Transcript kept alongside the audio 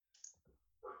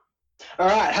All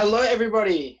right, hello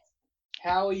everybody.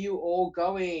 How are you all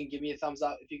going? Give me a thumbs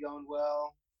up if you're going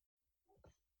well.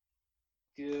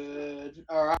 Good.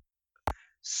 All right.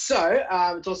 It's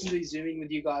awesome to be zooming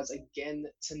with you guys again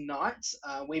tonight.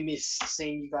 We miss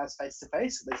seeing you guys face to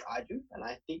face. At least I do, and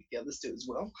I think the others do as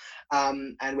well.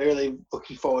 And we're really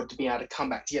looking forward to being able to come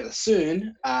back together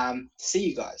soon to see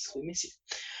you guys. We miss you.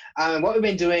 What we've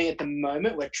been doing at the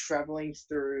moment, we're traveling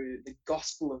through the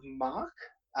Gospel of Mark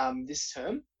this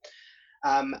term.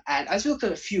 And as we looked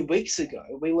at a few weeks ago,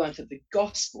 we learned that the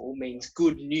gospel means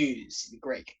good news in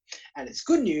Greek. And it's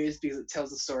good news because it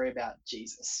tells the story about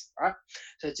Jesus, right?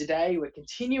 So today we're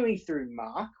continuing through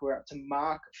Mark. We're up to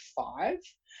Mark 5,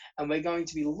 and we're going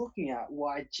to be looking at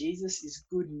why Jesus is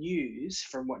good news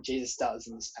from what Jesus does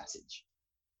in this passage.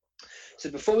 So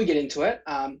before we get into it,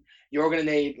 you're all going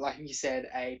to need, like you said,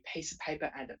 a piece of paper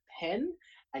and a pen,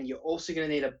 and you're also going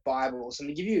to need a Bible. So I'm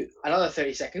going to give you another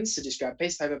 30 seconds to just grab a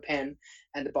piece of paper, pen,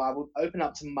 and the Bible, open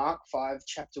up to Mark 5,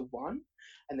 chapter 1,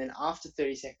 and then after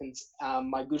 30 seconds,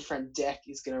 my good friend Deck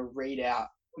is going to read out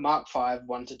Mark 5,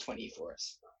 1 to 20 for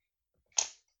us.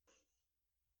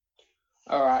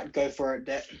 All right, go for it,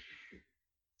 Deck.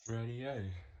 Radio.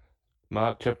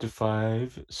 Mark chapter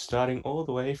 5, starting all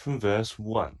the way from verse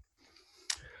 1.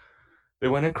 They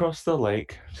went across the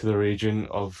lake to the region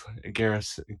of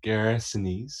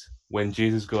Gerasenes. When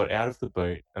Jesus got out of the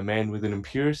boat, a man with an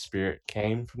impure spirit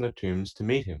came from the tombs to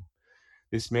meet him.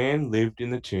 This man lived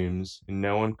in the tombs, and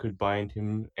no one could bind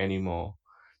him any more,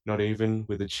 not even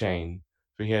with a chain,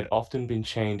 for he had often been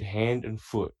chained hand and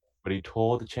foot, but he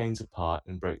tore the chains apart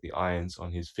and broke the irons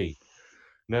on his feet.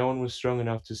 No one was strong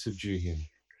enough to subdue him.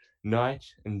 Night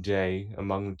and day,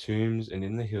 among the tombs and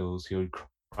in the hills, he would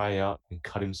cry out and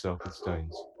cut himself with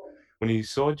stones. When he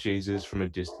saw Jesus from a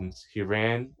distance, he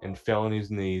ran and fell on his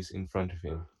knees in front of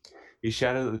him. He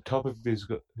shouted at the top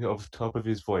of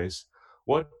his voice,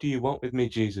 "What do you want with me,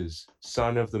 Jesus,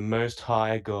 Son of the Most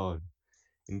High God?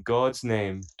 In God's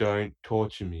name, don't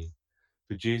torture me."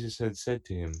 For Jesus had said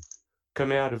to him,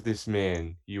 "Come out of this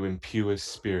man, you impure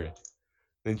spirit."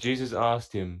 Then Jesus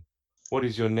asked him, "What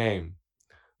is your name?"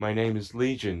 "My name is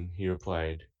Legion," he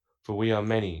replied, "for we are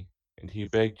many." And he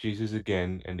begged Jesus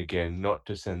again and again not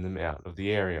to send them out of the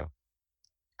area.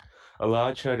 A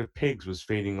large herd of pigs was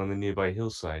feeding on the nearby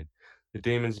hillside. The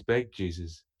demons begged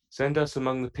Jesus, "Send us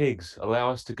among the pigs, allow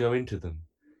us to go into them."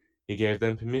 He gave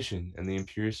them permission, and the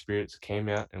impure spirits came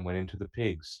out and went into the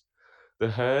pigs. The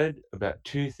herd, about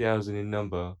 2,000 in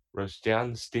number, rushed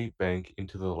down the steep bank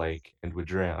into the lake and were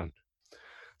drowned.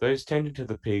 Those tending to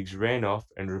the pigs ran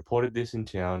off and reported this in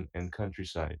town and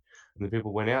countryside, and the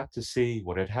people went out to see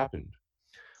what had happened.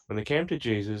 When they came to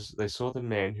Jesus, they saw the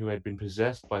man who had been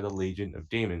possessed by the legion of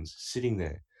demons sitting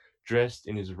there, dressed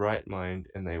in his right mind,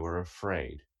 and they were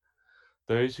afraid.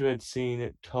 Those who had seen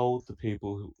it told the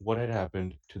people what had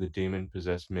happened to the demon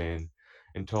possessed man,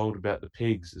 and told about the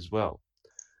pigs as well.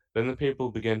 Then the people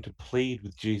began to plead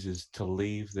with Jesus to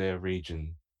leave their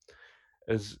region.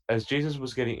 As Jesus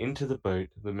was getting into the boat,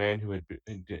 the man who had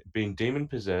been demon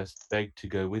possessed begged to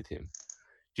go with him.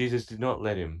 Jesus did not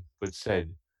let him, but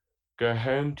said, "Go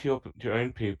home to your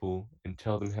own people and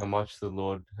tell them how much the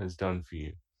Lord has done for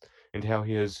you, and how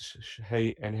he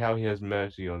has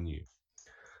mercy on you."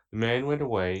 The man went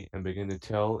away and began to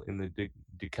tell in the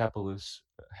Decapolis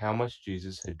how much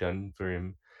Jesus had done for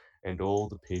him, and all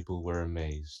the people were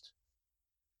amazed.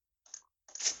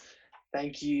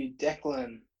 Thank you,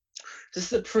 Declan. This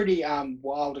is a pretty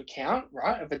wild account,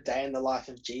 right, of a day in the life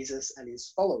of Jesus and his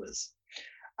followers.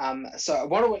 So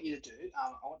what I want you to do,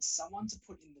 I want someone to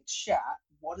put in the chat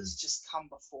what has just come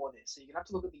before this. So you're gonna have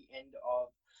to look at the end of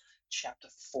chapter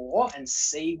 4 and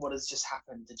see what has just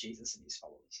happened to Jesus and his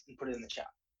followers and put it in the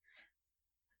chat.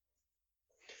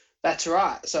 That's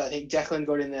right. So I think Declan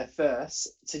got in there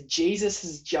first. So Jesus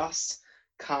has just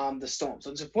calmed the storm.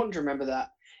 So it's important to remember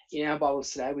that in our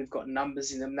Bibles today, we've got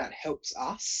numbers in them that helps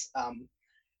us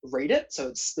read it. So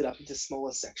it's split up into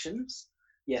smaller sections.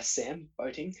 Yes, Sam,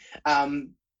 voting.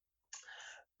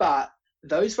 But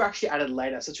those were actually added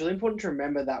later. So it's really important to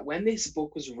remember that when this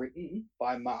book was written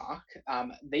by Mark,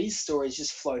 these stories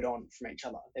just flowed on from each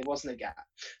other. There wasn't a gap.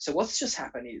 So what's just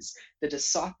happened is the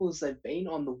disciples, they've been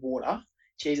on the water.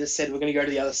 Jesus said, "We're going to go to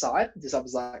the other side." The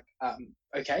disciples like,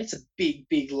 okay, it's a big,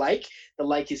 big lake. The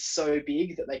lake is so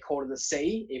big that they call it a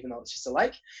sea, even though it's just a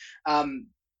lake.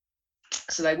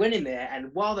 So they went in there,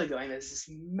 and while they're going, there's this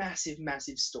massive,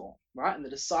 massive storm, right? And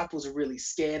the disciples are really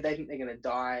scared. They think they're going to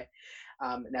die.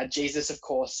 Now, Jesus, of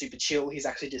course, super chill. He's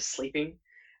actually just sleeping.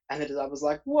 And the disciples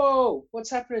like, "Whoa,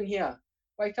 what's happening here?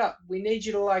 Wake up. We need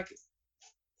you to like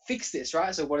fix this,"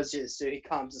 right? So what does Jesus do? He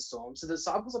calms the storm. So the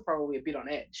disciples are probably a bit on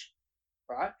edge,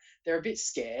 right? They're a bit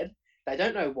scared. They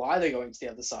don't know why they're going to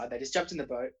the other side. They just jumped in the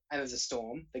boat and there's a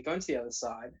storm. They go into the other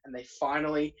side and they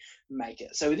finally make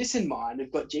it. So with this in mind,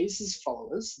 we've got Jesus'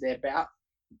 followers. They're about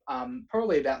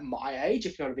probably about my age,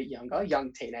 if not a bit younger,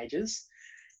 young teenagers.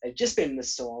 They've just been in the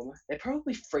storm. They're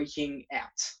probably freaking out,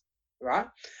 right?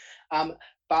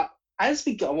 But as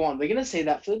we go on, we're going to see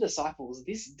that for the disciples,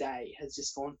 this day has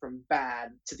just gone from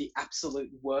bad to the absolute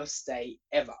worst day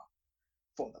ever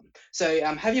for them. So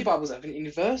have your Bibles open.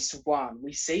 In verse 1,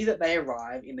 we see that they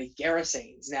arrive in the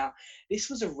Gerasenes. Now, this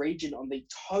was a region on the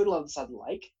total other side of the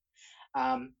lake.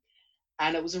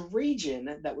 And it was a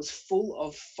region that was full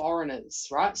of foreigners,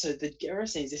 right? So the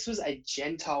Gerasenes, this was a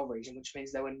Gentile region, which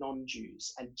means they were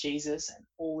non-Jews. And Jesus and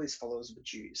all his followers were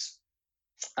Jews.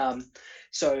 And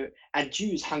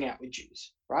Jews hung out with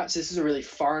Jews, right? So this is a really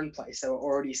foreign place. They were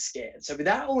already scared. So with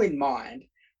that all in mind,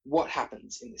 what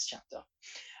happens in this chapter?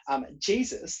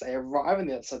 Jesus, they arrive on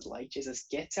the other side of the lake. Jesus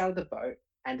gets out of the boat,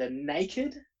 and a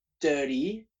naked,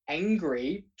 dirty,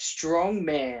 angry, strong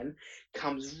man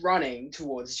comes running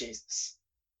towards Jesus.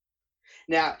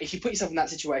 Now, if you put yourself in that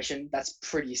situation, that's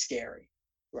pretty scary,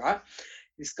 right?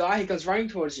 This guy who comes running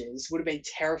towards Jesus would have been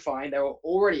terrifying. They were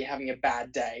already having a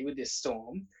bad day with this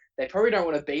storm. They probably don't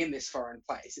want to be in this foreign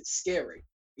place. It's scary.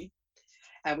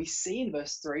 And we see in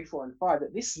verse 3, 4, and 5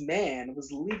 that this man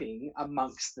was living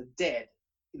amongst the dead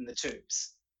in the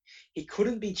tombs. He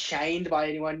couldn't be chained by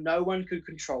anyone. No one could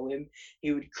control him.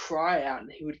 He would cry out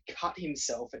and he would cut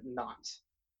himself at night.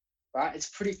 Right? It's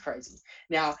pretty crazy.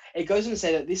 Now, it goes on to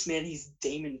say that this man, he's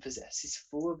demon possessed. He's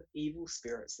full of evil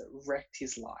spirits that wrecked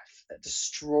his life, that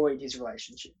destroyed his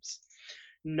relationships.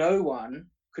 No one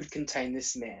could contain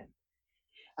this man.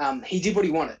 He did what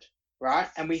he wanted, right?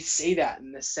 And we see that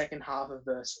in the second half of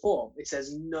verse 4. It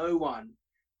says no one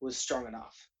was strong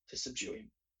enough to subdue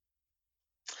him.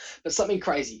 But something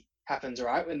crazy happens,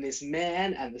 right? When this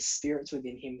man and the spirits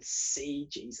within him see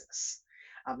Jesus.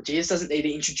 Jesus doesn't need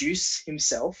to introduce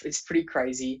himself. It's pretty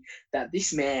crazy that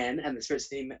this man and the spirits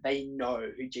within him, they know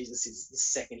who Jesus is the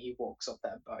second he walks off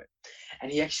that boat.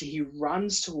 And he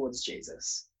runs towards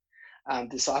Jesus.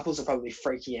 Disciples are probably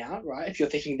freaking out, right? If you're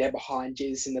thinking they're behind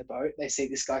Jesus in the boat, they see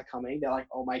this guy coming. They're like,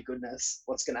 oh my goodness,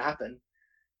 what's going to happen?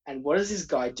 And what does this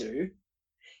guy do?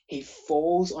 He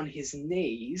falls on his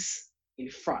knees in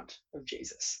front of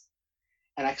Jesus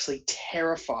and actually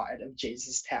terrified of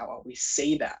Jesus' power. We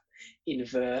see that in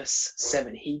verse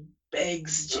 7. He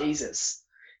begs Jesus.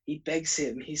 He begs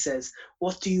him. He says,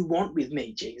 what do you want with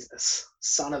me, Jesus,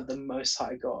 Son of the Most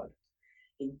High God?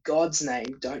 In God's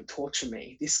name, don't torture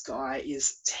me. This guy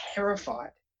is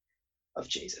terrified of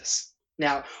Jesus.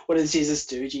 Now, what does Jesus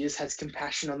do? Jesus has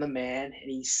compassion on the man and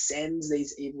he sends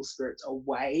these evil spirits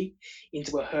away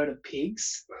into a herd of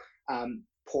pigs,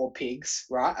 poor pigs,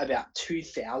 right? About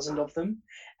 2,000 of them,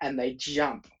 and they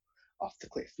jump off the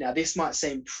cliff. Now, this might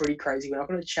seem pretty crazy. We're not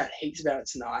going to chat heaps about it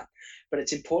tonight, but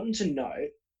it's important to note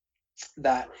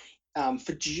that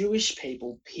for Jewish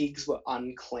people, pigs were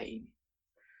unclean.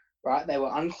 Right? They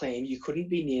were unclean. You couldn't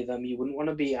be near them. You wouldn't want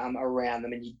to be around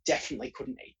them, and you definitely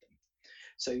couldn't eat them.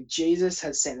 So Jesus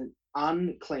has sent an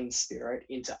unclean spirit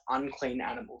into unclean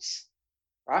animals,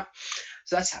 right?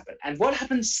 So that's happened. And what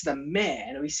happens to the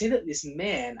man? We see that this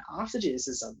man, after Jesus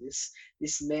has done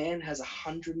this man has a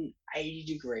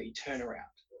 180-degree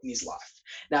turnaround in his life.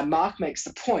 Now, Mark makes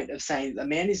the point of saying that the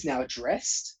man is now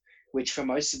dressed, which for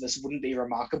most of us wouldn't be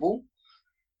remarkable.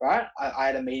 Right? I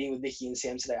had a meeting with Nikki and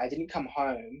Sam today. I didn't come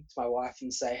home to my wife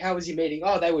and say, how was your meeting?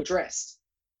 Oh, they were dressed.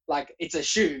 Like, it's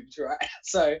assumed, right?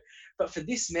 So, but for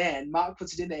this man, Mark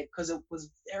puts it in there because it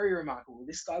was very remarkable.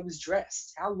 This guy was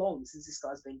dressed. How long since this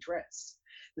guy's been dressed?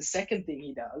 The second thing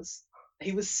he does,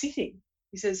 he was sitting.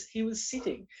 He says he was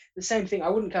sitting. The same thing. I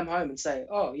wouldn't come home and say,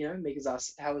 oh, Mika's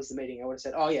asked, how was the meeting? I would have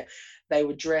said, oh, yeah, they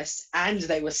were dressed and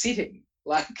they were sitting.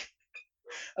 Like,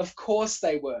 of course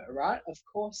they were, right? Of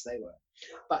course they were.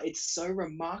 But it's so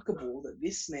remarkable that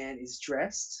this man is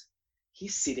dressed,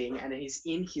 he's sitting, and he's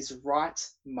in his right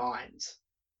mind.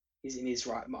 He's in his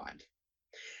right mind.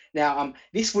 Now,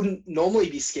 this wouldn't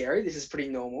normally be scary. This is pretty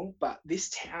normal. But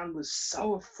this town was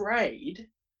so afraid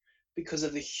because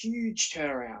of the huge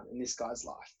turnaround in this guy's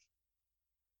life.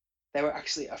 They were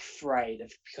actually afraid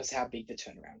because how big the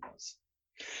turnaround was.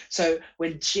 So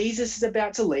when Jesus is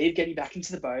about to leave, getting back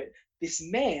into the boat, this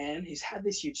man who's had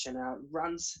this huge turnaround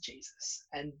runs to Jesus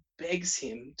and begs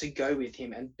him to go with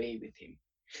him and be with him.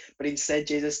 But instead,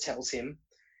 Jesus tells him,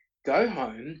 go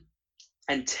home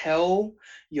and tell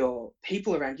your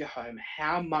people around your home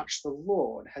how much the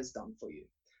Lord has done for you.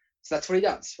 So that's what he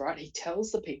does, right? He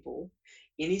tells the people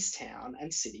in his town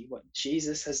and city what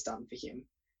Jesus has done for him.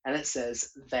 And it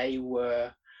says they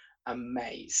were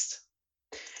amazed.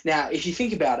 Now, if you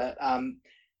think about it,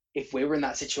 if we were in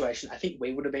that situation, I think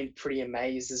we would have been pretty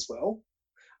amazed as well.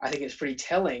 I think it's pretty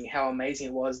telling how amazing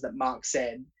it was that Mark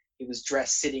said he was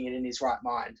dressed, sitting, and in his right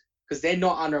mind, because they're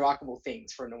not unremarkable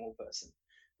things for a normal person,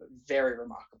 but very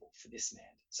remarkable for this man.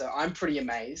 So I'm pretty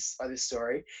amazed by this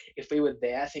story. If we were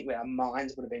there, I think our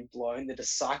minds would have been blown. The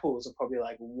disciples are probably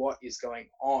like, what is going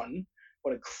on?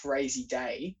 What a crazy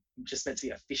day. I'm just meant to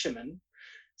be a fisherman.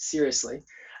 Seriously.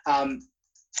 Um,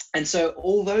 and so,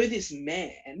 although this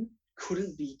man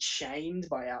couldn't be chained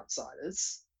by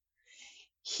outsiders,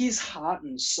 his heart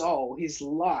and soul, his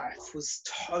life was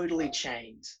totally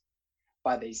chained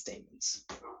by these demons,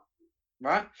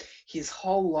 right? His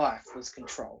whole life was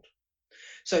controlled.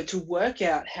 So, to work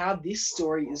out how this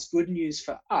story is good news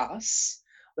for us,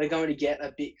 we're going to get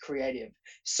a bit creative.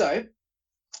 So,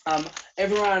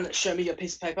 everyone, show me your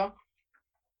piece of paper.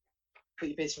 Put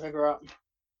your piece of paper up.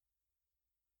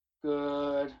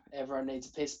 Good. Everyone needs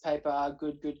a piece of paper.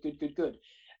 Good, good, good, good, good.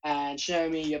 And show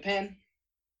me your pen.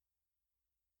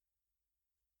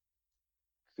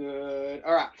 Good.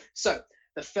 All right. So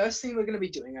the first thing we're going to be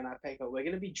doing on our paper, we're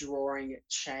going to be drawing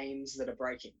chains that are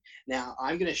breaking. Now,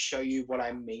 I'm going to show you what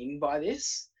I mean by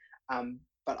this,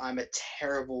 but I'm a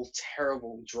terrible,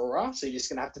 terrible drawer. So you're just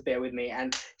going to have to bear with me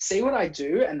and see what I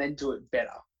do and then do it better.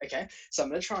 Okay. So I'm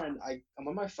going to try and I'm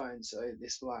on my phone, so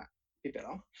this might be better.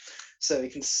 So we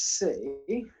can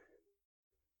see.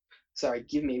 Sorry,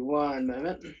 give me one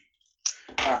moment.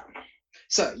 All right.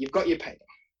 So you've got your paper,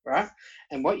 right?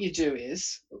 And what you do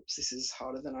is, oops, this is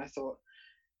harder than I thought.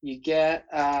 You get,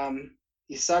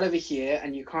 you start over here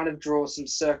and you kind of draw some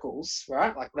circles,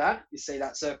 right? Like that. You see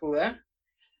that circle there?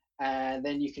 And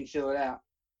then you can fill it out.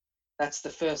 That's the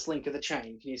first link of the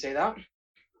chain. Can you see that?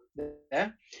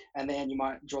 There. And then you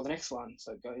might draw the next one.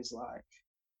 So it goes like,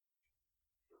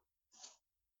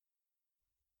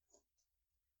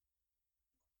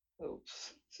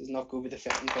 oops, this is not good with the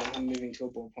fountain pen. I'm moving to a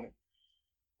ballpoint.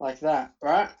 Like that,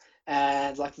 right?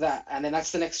 And like that. And then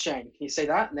that's the next chain. Can you see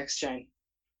that? Next chain.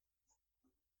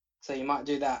 So you might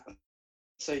do that.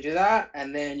 So you do that,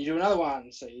 and then you do another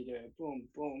one. So you do boom,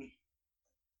 boom.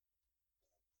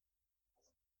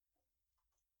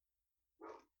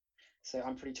 So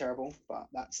I'm pretty terrible, but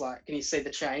that's like, can you see the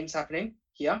chains happening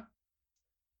here?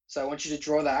 So I want you to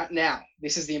draw that. Now,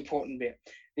 this is the important bit.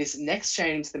 This next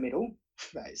chain into the middle,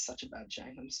 that is such a bad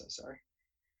chain. I'm so sorry.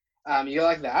 You go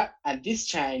like that, and this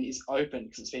chain is open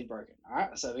because it's been broken. All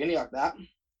right, so we're gonna go like that, and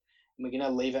we're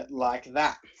gonna leave it like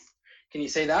that. Can you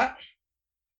see that?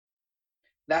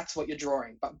 That's what you're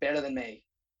drawing, but better than me.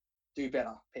 Do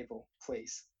better, people,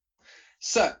 please.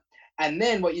 So, and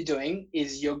then what you're doing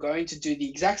is you're going to do the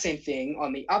exact same thing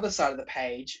on the other side of the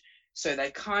page. So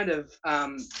they kind of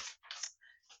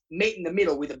meet in the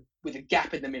middle with a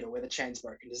gap in the middle where the chain's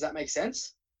broken. Does that make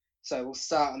sense? So we'll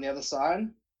start on the other side.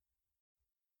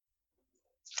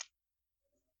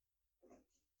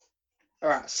 All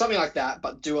right, something like that,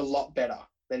 but do a lot better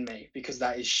than me because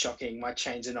that is shocking. My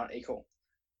chains are not equal.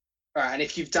 All right, and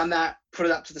if you've done that, put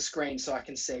it up to the screen so I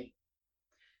can see.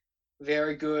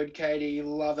 Very good, Katie.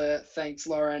 Love it. Thanks,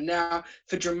 Lauren. Now,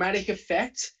 for dramatic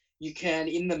effect, you can,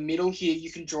 in the middle here,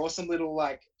 you can draw some little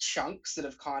like chunks that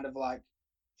have kind of like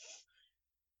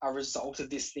a result of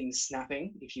this thing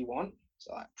snapping if you want.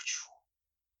 So like,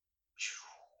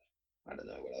 I don't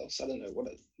know what else. I don't know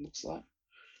what it looks like.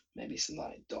 Maybe some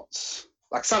like dots,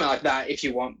 like something like that if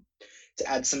you want to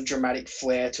add some dramatic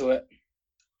flair to it.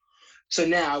 So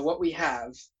now what we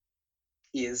have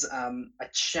is a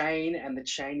chain, and the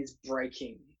chain is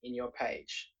breaking in your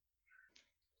page.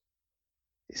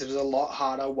 This was a lot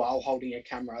harder while holding a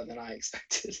camera than I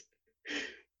expected.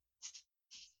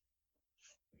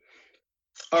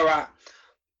 All right.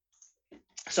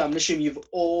 So I'm assuming you've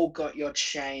all got your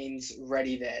chains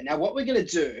ready there. Now, what we're going to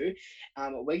do,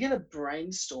 we're going to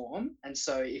brainstorm. And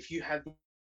so if you have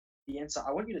the answer,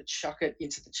 I want you to chuck it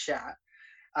into the chat.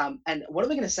 And what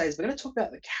we're going to say is we're going to talk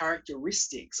about the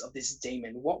characteristics of this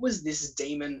demon. What was this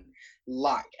demon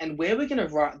like? And where we're going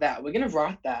to write that, we're going to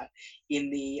write that in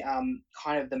the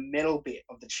kind of the middle bit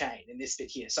of the chain, in this bit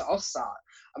here. So I'll start.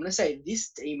 I'm going to say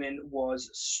this demon was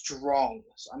strong.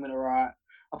 So I'm going to write,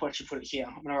 I'll actually put it here.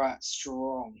 I'm going to write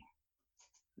strong.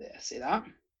 There, see that?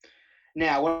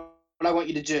 Now, what I want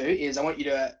you to do is I want you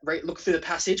to look through the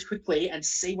passage quickly and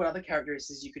see what other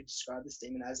characteristics you could describe this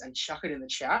demon as and chuck it in the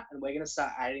chat, and we're going to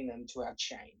start adding them to our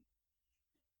chain.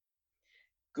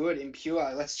 Good,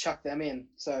 impure. Let's chuck them in.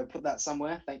 So put that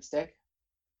somewhere. Thanks, Deck.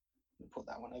 Put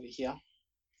that one over here.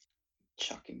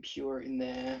 Chuck impure in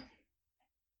there.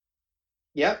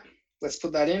 Yep, let's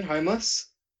put that in. Homeless.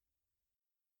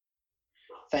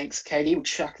 Thanks, Katie. We'll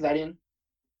chuck that in.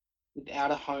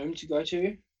 Without a home to go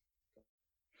to.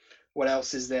 What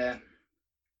else is there?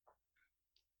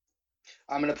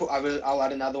 I'll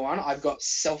add another one. I've got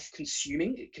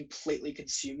self-consuming. It completely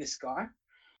consumed this guy.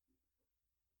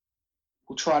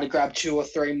 We'll try to grab 2 or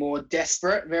 3 more.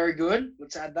 Desperate. Very good.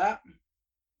 Let's add that.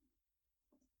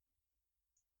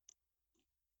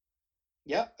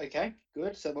 Yep. Okay.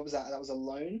 Good. So what was that? That was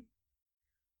alone.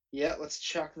 Yeah. Let's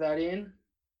chuck that in.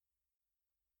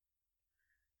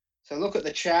 So look at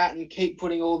the chat and keep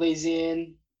putting all these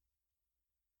in.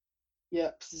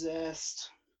 Yep. Possessed.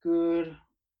 Good.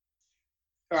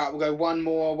 All right. We'll go one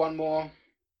more.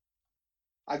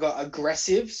 I got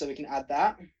aggressive, so we can add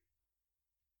that.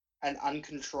 And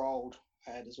uncontrolled,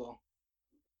 I add as well.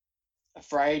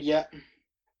 Afraid, yep.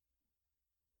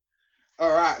 All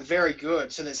right, very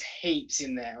good. So there's heaps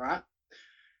in there, right?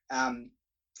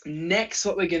 Next,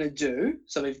 what we're going to do,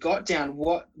 so we've got down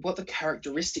what the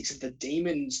characteristics of the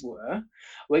demons were.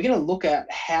 We're going to look at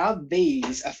how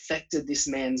these affected this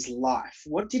man's life.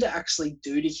 What did it actually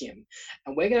do to him?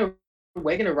 And we're going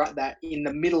to write that in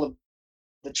the middle of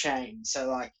the chain. So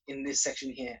like in this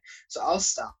section here. So I'll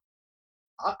start,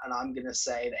 and I'm going to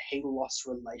say that he lost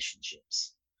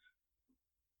relationships.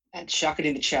 And chuck it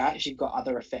in the chat if you've got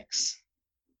other effects.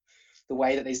 The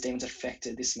way that these demons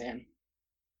affected this man.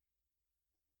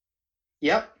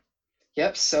 Yep.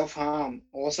 Self-harm.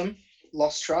 Awesome.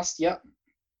 Lost trust. Yep.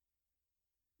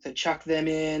 So chuck them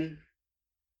in.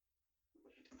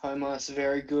 Homeless.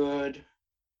 Very good.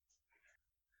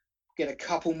 Get a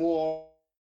couple more.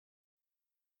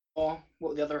 What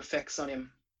were the other effects on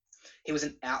him? He was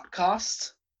an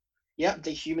outcast. Yep.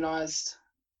 Dehumanized.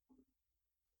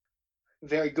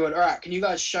 Very good. All right. Can you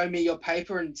guys show me your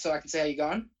paper and so I can see how you're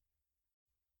going?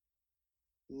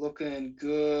 Looking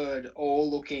good. All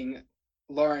looking.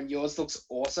 Lauren, yours looks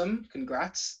awesome.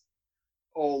 Congrats.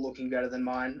 All looking better than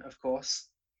mine, of course.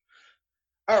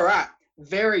 All right.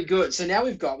 Very good. So now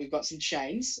we've got some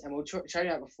chains, and we'll show you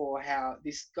out before how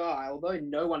this guy, although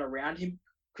no one around him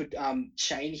could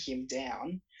chain him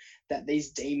down, that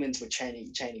these demons were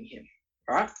chaining him.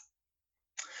 All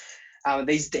right.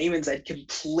 These demons had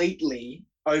completely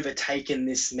overtaken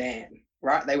this man.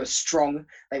 Right. They were strong.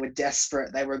 They were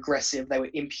desperate. They were aggressive. They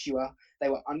were impure. They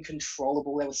were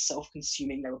uncontrollable. They were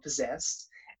self-consuming. They were possessed.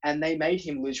 And they made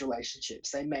him lose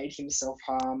relationships. They made him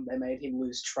self-harm. They made him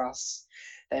lose trust.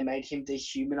 They made him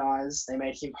dehumanized. They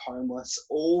made him homeless.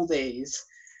 All these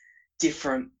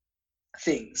different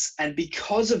things. And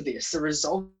because of this, the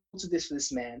result of this for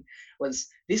this man was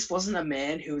this wasn't a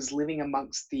man who was living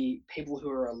amongst the people who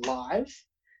were alive.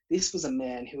 This was a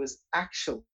man who was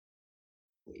actually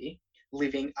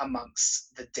living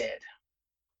amongst the dead.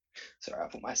 Sorry, I'll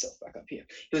put myself back up here.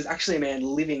 He was actually a man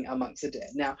living amongst the dead.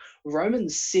 Now,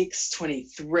 Romans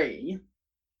 6:23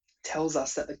 tells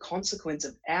us that the consequence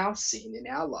of our sin in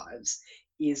our lives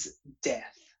is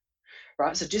death,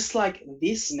 right? So just like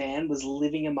this man was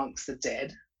living amongst the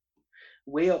dead,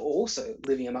 we are also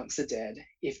living amongst the dead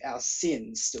if our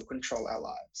sins still control our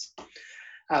lives.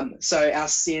 So our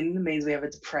sin means we have a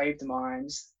depraved mind.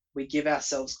 We give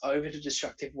ourselves over to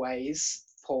destructive ways.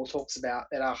 Paul talks about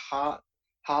that our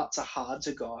hearts are hard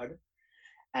to God.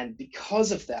 And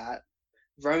because of that,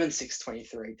 Romans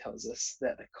 6:23 tells us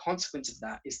that the consequence of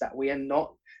that is that we are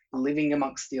not living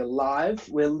amongst the alive,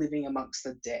 we're living amongst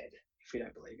the dead if we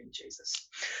don't believe in Jesus.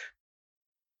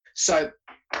 So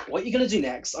what you're going to do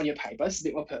next on your paper, it's a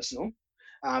bit more personal.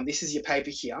 This is your paper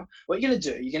here. What you're going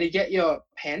to do, you're going to get your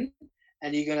pen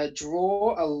and you're going to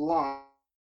draw a line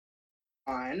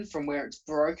from where it's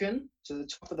broken to the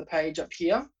top of the page up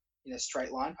here in a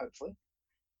straight line, hopefully.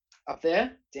 Up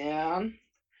there, down,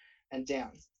 and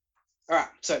down. All right,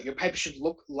 so your paper should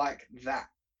look like that.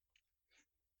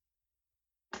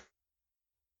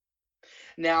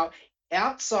 Now,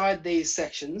 outside these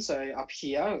sections, so up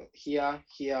here, here,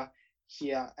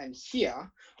 and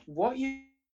here, what you're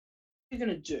going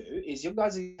to do is you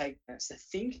guys are going to take minutes to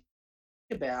think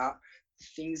about the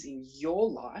things in your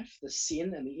life, the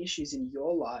sin and the issues in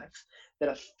your life that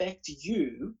affect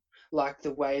you like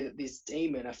the way that this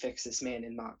demon affects this man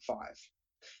in Mark 5.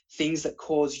 Things that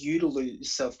cause you to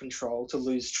lose self-control, to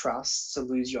lose trust, to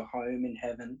lose your home in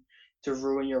heaven, to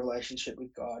ruin your relationship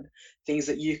with God. Things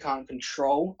that you can't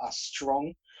control are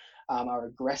strong, are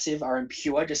aggressive, are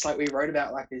impure, just like we wrote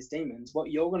about like these demons.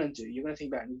 What you're going to do, you're going to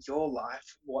think about in your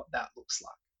life what that looks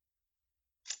like.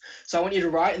 So I want you to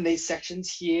write in these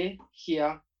sections here,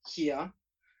 here, here,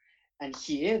 and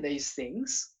here, these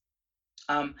things.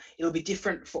 It'll be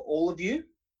different for all of you,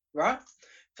 right?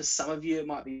 For some of you, it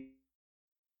might be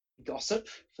gossip.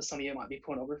 For some of you, it might be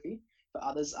pornography. For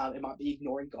others, it might be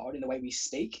ignoring God in the way we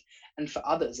speak. And for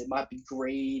others, it might be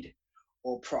greed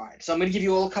or pride? So I'm going to give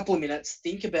you all a couple of minutes.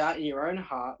 Think about in your own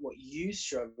heart what you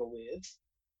struggle with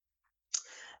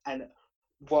and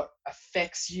what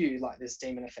affects you like this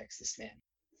demon affects this man.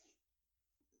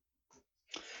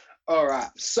 All right,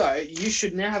 so you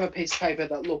should now have a piece of paper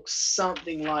that looks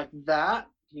something like that.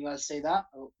 Can you guys see that?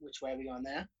 Oh, which way are we going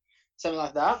there? Something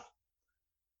like that.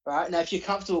 All right, now if you're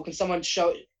comfortable, can someone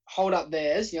hold up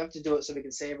theirs? You have to do it so we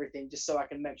can see everything, just so I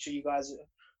can make sure you guys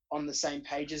are on the same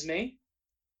page as me.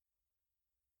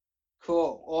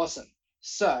 Cool, awesome.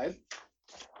 So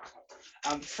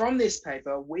from this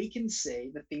paper, we can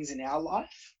see the things in our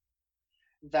life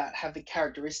that have the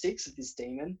characteristics of this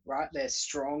demon, right? They're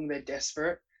strong, they're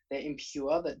desperate, they're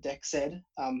impure, that Deck said.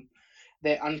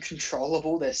 They're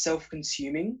uncontrollable, they're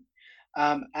self-consuming,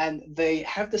 and they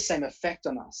have the same effect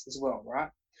on us as well, right?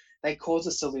 They cause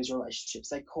us to lose relationships.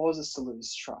 They cause us to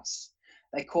lose trust.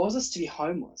 They cause us to be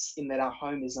homeless in that our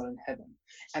home is not in heaven.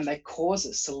 And they cause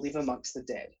us to live amongst the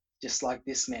dead, just like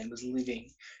this man was living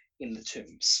in the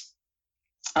tombs.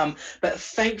 But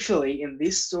thankfully, in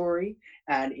this story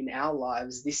and in our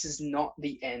lives, this is not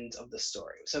the end of the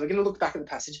story. So we're going to look back at the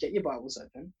passage, get your Bibles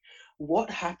open.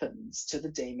 What happens to the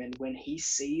demon when he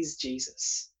sees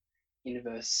Jesus in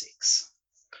verse 6?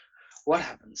 What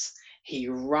happens? He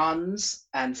runs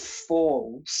and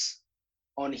falls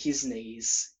on his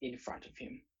knees in front of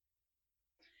him,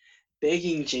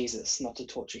 begging Jesus not to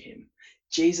torture him.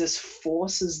 Jesus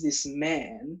forces this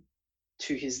man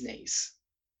to his knees.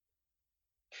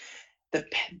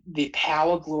 The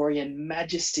power, glory, and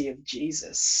majesty of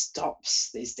Jesus stops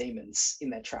these demons in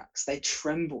their tracks. They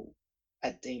tremble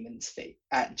at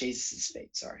Jesus'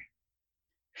 feet, sorry.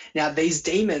 Now, these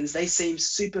demons, they seem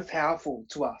super powerful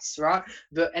to us, right?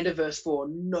 The end of verse 4,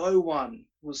 no one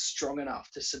was strong enough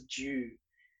to subdue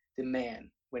the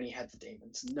man when he had the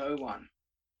demons. No one.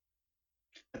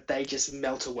 But they just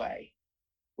melt away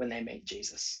when they meet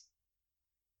Jesus.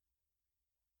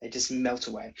 They just melt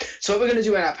away. So what we're going to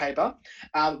do in our paper,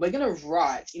 we're going to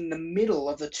write in the middle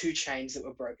of the two chains that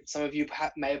were broken. Some of you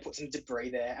may have put some debris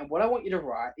there. And what I want you to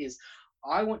write is,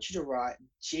 I want you to write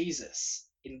Jesus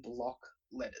in block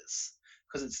letters,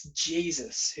 because it's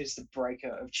Jesus who's the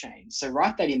breaker of chains. So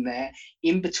write that in there,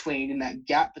 in between, in that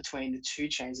gap between the two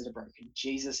chains that are broken.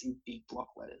 Jesus in big block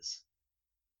letters.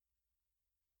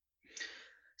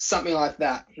 Something like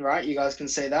that, right? You guys can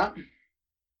see that.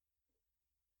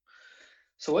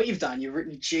 So what you've done, you've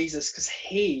written Jesus because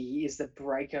he is the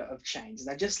breaker of chains.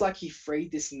 Now, just like he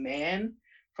freed this man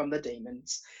from the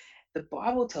demons, the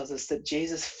Bible tells us that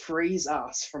Jesus frees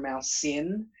us from our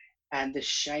sin and the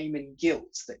shame and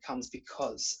guilt that comes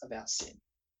because of our sin.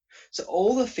 So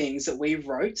all the things that we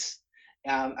wrote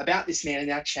about this man in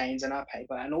our chains and our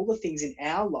paper, and all the things in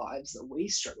our lives that we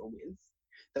struggle with,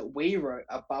 that we wrote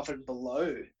above and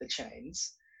below the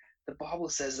chains, the Bible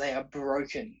says they are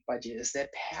broken by Jesus. Their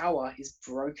power is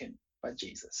broken by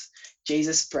Jesus.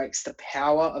 Jesus breaks the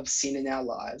power of sin in our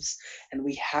lives, and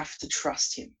we have to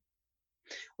trust him.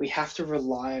 We have to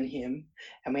rely on him,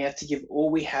 and we have to give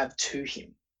all we have to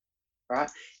him, right?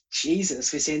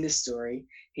 Jesus, we see in this story,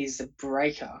 he's the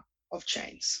breaker of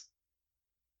chains,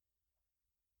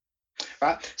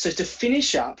 right? So to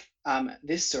finish up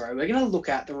this story, we're going to look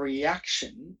at the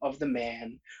reaction of the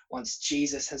man once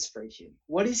Jesus has freed him.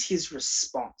 What is his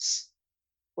response?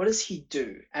 What does he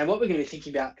do? And what we're going to be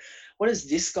thinking about, what does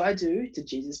this guy do to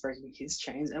Jesus breaking his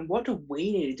chains? And what do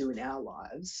we need to do in our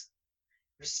lives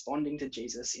responding to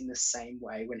Jesus in the same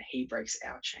way when he breaks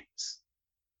our chains?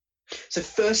 So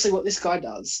firstly, what this guy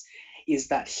does is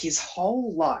that his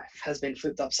whole life has been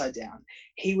flipped upside down.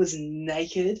 He was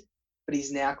naked, but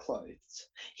he's now clothed.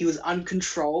 He was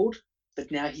uncontrolled,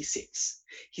 but now he sits.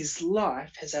 His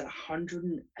life has had a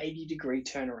 180-degree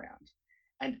turnaround,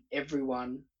 and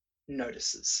everyone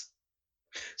notices.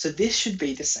 So this should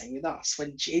be the same with us.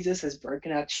 When Jesus has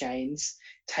broken our chains,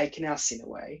 taken our sin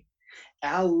away,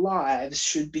 our lives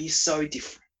should be so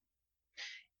different.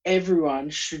 Everyone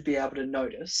should be able to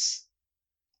notice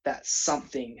that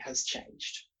something has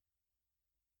changed.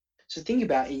 So think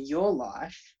about, in your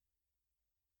life,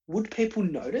 would people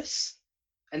notice?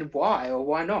 And why or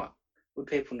why not would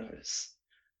people notice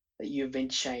that you've been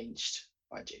changed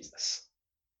by Jesus?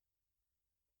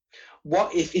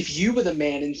 What if you were the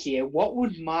man in here, what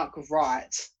would Mark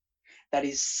write that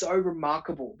is so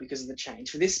remarkable because of the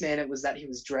change? For this man, it was that he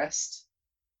was dressed,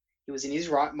 he was in his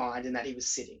right mind, and that he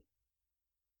was sitting.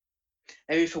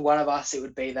 Maybe for one of us, it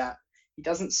would be that he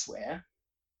doesn't swear,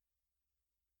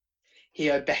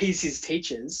 he obeys his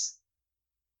teachers,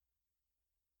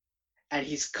 and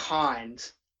he's kind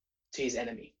to his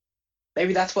enemy.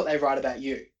 Maybe that's what they write about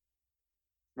you,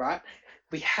 right?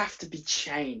 we have to be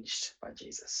changed by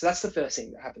Jesus. So that's the first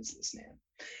thing that happens to this man.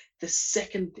 The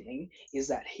second thing is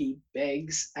that he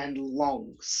begs and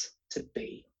longs to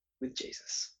be with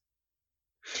Jesus.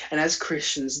 And as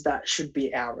Christians, that should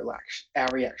be our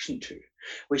reaction too.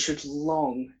 We should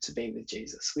long to be with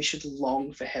Jesus. We should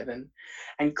long for heaven.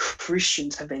 And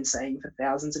Christians have been saying for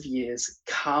thousands of years,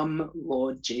 come,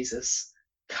 Lord Jesus,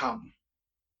 come.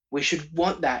 We should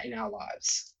want that in our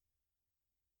lives.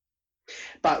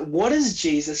 But what does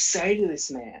Jesus say to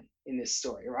this man in this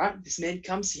story, right? This man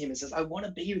comes to him and says, I want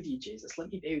to be with you, Jesus.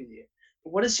 Let me be with you.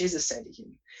 But what does Jesus say to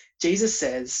him? Jesus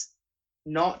says,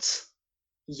 not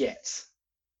yet.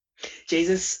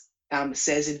 Jesus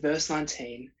says in verse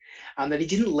 19 that he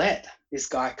didn't let this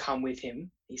guy come with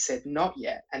him. He said, not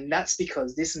yet. And that's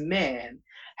because this man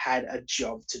had a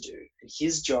job to do. And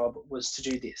his job was to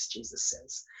do this, Jesus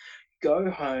says.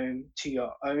 Go home to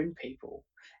your own people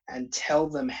and tell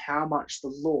them how much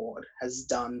the Lord has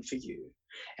done for you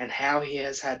and how he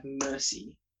has had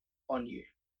mercy on you.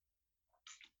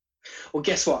 Well,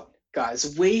 guess what,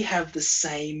 guys? We have the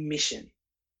same mission.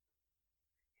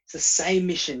 It's the same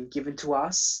mission given to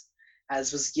us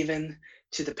as was given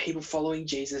to the people following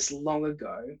Jesus long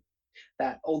ago,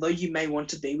 that although you may want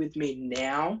to be with me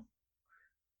now,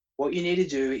 what you need to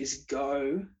do is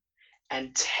go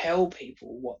and tell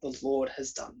people what the Lord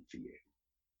has done for you.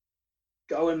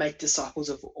 Go and make disciples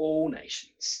of all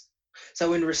nations.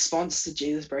 So in response to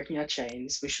Jesus breaking our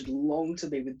chains, we should long to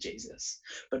be with Jesus,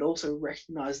 but also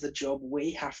recognize the job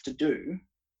we have to do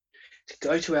to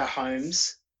go to our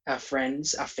homes, our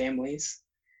friends, our families,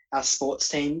 our sports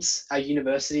teams, our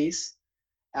universities,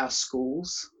 our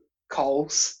schools,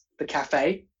 Coles, the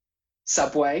cafe,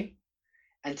 Subway,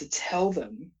 and to tell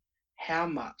them how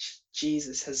much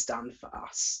Jesus has done for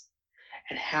us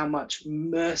and how much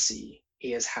mercy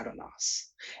he has had on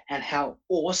us and how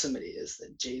awesome it is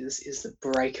that Jesus is the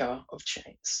breaker of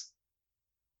chains.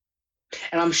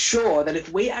 And I'm sure that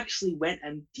if we actually went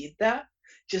and did that,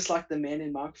 just like the man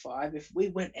in Mark 5, if we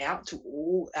went out to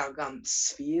all our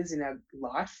spheres in our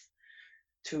life,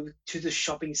 to the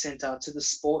shopping center, to the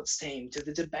sports team, to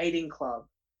the debating club,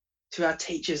 to our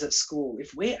teachers at school,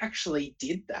 if we actually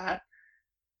did that,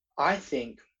 I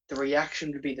think the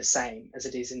reaction would be the same as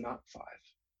it is in Mark 5.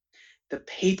 The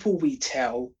people we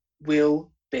tell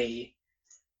will be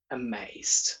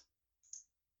amazed.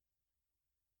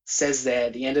 It says there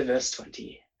at the end of verse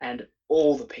 20, and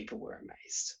all the people were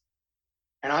amazed.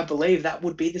 And I believe that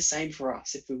would be the same for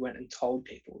us if we went and told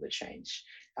people the change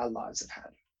our lives have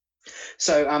had.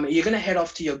 So you're going to head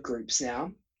off to your groups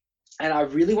now. And I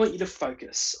really want you to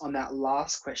focus on that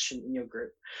last question in your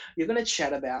group. You're going to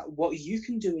chat about what you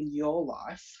can do in your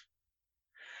life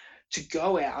to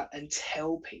go out and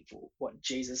tell people what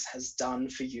Jesus has done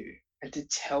for you and to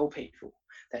tell people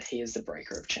that he is the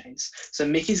breaker of chains. So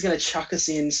Mickey's going to chuck us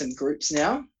in some groups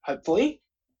now, hopefully.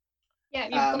 Yeah,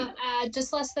 you've got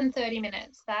just less than 30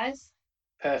 minutes, guys.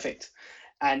 Perfect.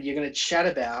 And you're going to chat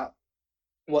about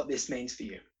what this means for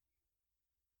you.